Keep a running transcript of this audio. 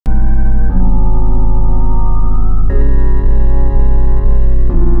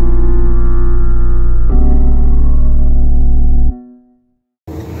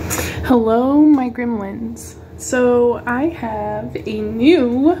Gremlins. So I have a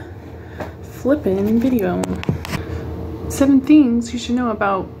new flippin' video. 7 things you should know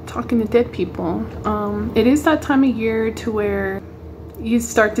about talking to dead people. It is that time of year to where you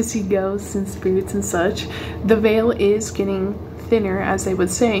start to see ghosts and spirits and such. The veil is getting thinner, as they would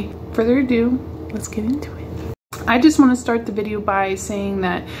say. Further ado, let's get into it. I just want to start the video by saying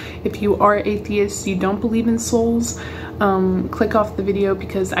that if you are atheist, you don't believe in souls, click off the video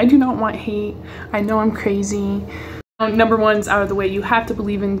because I do not want hate. I know I'm crazy. Number one's out of the way. You have to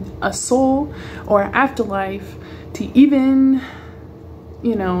believe in a soul or afterlife to even,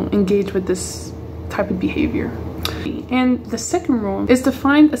 you know, engage with this type of behavior. And the second rule is to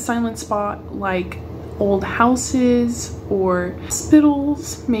find a silent spot like old houses or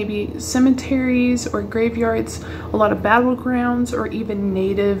hospitals, maybe cemeteries or graveyards. A lot of battlegrounds or even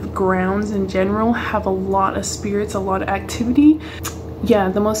native grounds in general have a lot of spirits, a lot of activity. Yeah,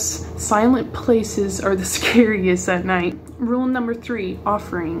 the most silent places are the scariest at night. Rule number 3,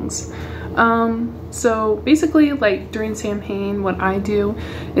 offerings. So basically, like during Samhain, what I do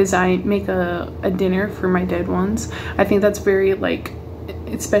is I make a dinner for my dead ones. I think that's very, like,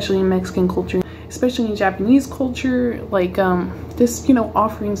 especially in Mexican culture, especially in Japanese culture, like this, you know,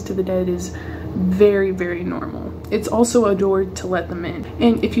 offerings to the dead is very, very normal. It's also adored to let them in.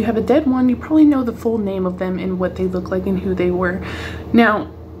 And if you have a dead one, you probably know the full name of them and what they look like and who they were.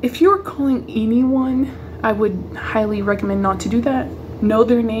 Now, if you're calling anyone, I would highly recommend not to do that. Know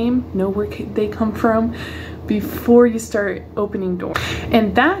their name, know where they come from before you start opening doors.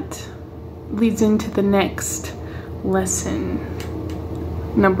 And that leads into the next lesson,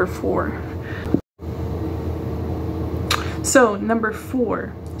 number 4. So number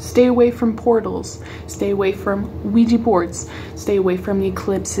 4, stay away from portals, stay away from Ouija boards, stay away from the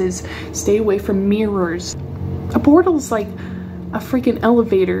eclipses, stay away from mirrors. A portal is like a freaking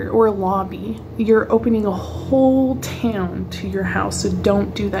elevator or a lobby. You're opening a whole town to your house, so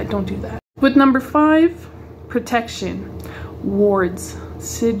don't do that, don't do that. With number 5, protection, wards,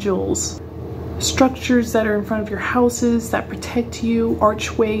 sigils, structures that are in front of your houses that protect you,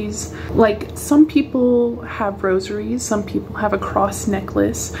 archways. Like, some people have rosaries, some people have a cross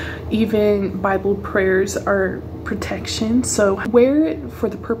necklace, even Bible prayers are protection, so wear it for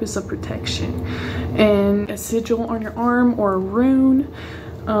the purpose of protection. And a sigil on your arm or a rune.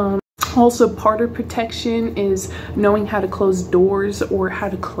 Also, part of protection is knowing how to close doors or how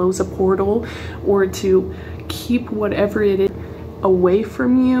to close a portal or to keep whatever it is away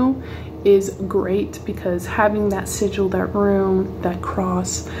from you is great, because having that sigil, that rune, that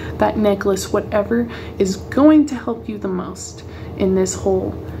cross, that necklace, whatever, is going to help you the most in this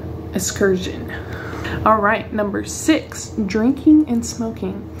whole excursion. All right, number 6, drinking and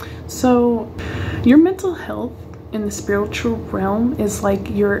smoking. So your mental health in the spiritual realm is like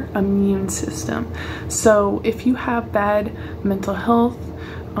your immune system. So if you have bad mental health,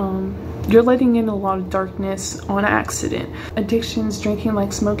 you're letting in a lot of darkness on accident. Addictions, drinking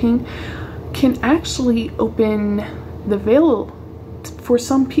like smoking, can actually open the veil for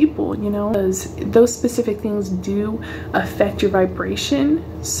some people, you know, because those specific things do affect your vibration.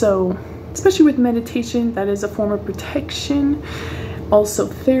 So especially with meditation, that is a form of protection. Also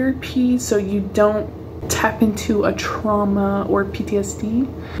therapy, so you don't tap into a trauma or PTSD.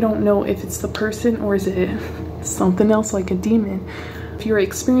 You don't know if it's the person or is it something else like a demon. If you're an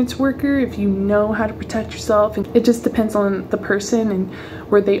experienced worker, if you know how to protect yourself, and it just depends on the person and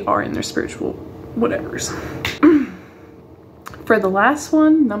where they are in their spiritual whatevers. For the last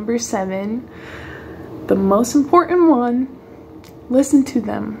one, number 7, the most important one, listen to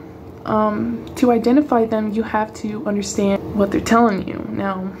them. To identify them, you have to understand what they're telling you.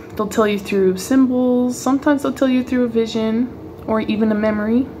 Now, they'll tell you through symbols, sometimes they'll tell you through a vision or even a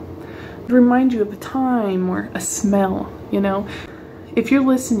memory. They'll remind you of a time or a smell, you know. If you're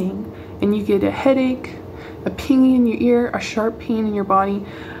listening and you get a headache, a pinging in your ear, a sharp pain in your body,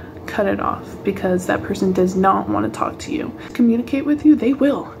 cut it off, because that person does not want to talk to you. Communicate with you, they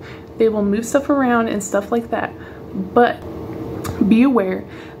will. They will move stuff around and stuff like that. But be aware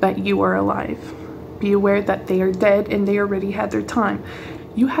that you are alive. Be aware that they are dead and they already had their time.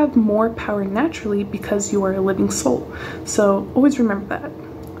 You have more power naturally because you are a living soul. So always remember that.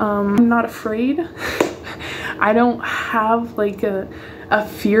 I'm not afraid. I don't have like a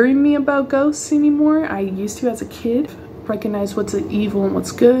fear in me about ghosts anymore. I used to as a kid. Recognize what's evil and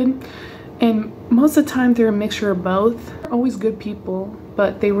what's good. And most of the time they're a mixture of both. They're always good people,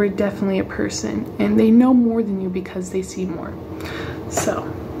 but they were definitely a person. And they know more than you because they see more. So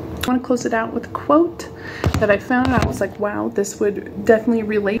I want to close it out with a quote that I found. I was like, wow, this would definitely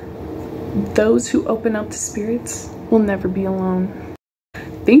relate. Those who open up to spirits will never be alone.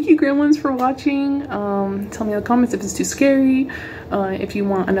 thank you, Gremlins, for watching. Tell me in the comments if it's too scary, if you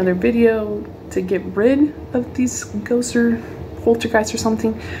want another video to get rid of these ghosts or poltergeists or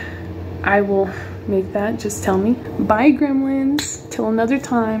something. I will make that. Just tell me. Bye, Gremlins. Till another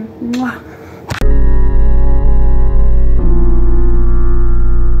time. Mwah.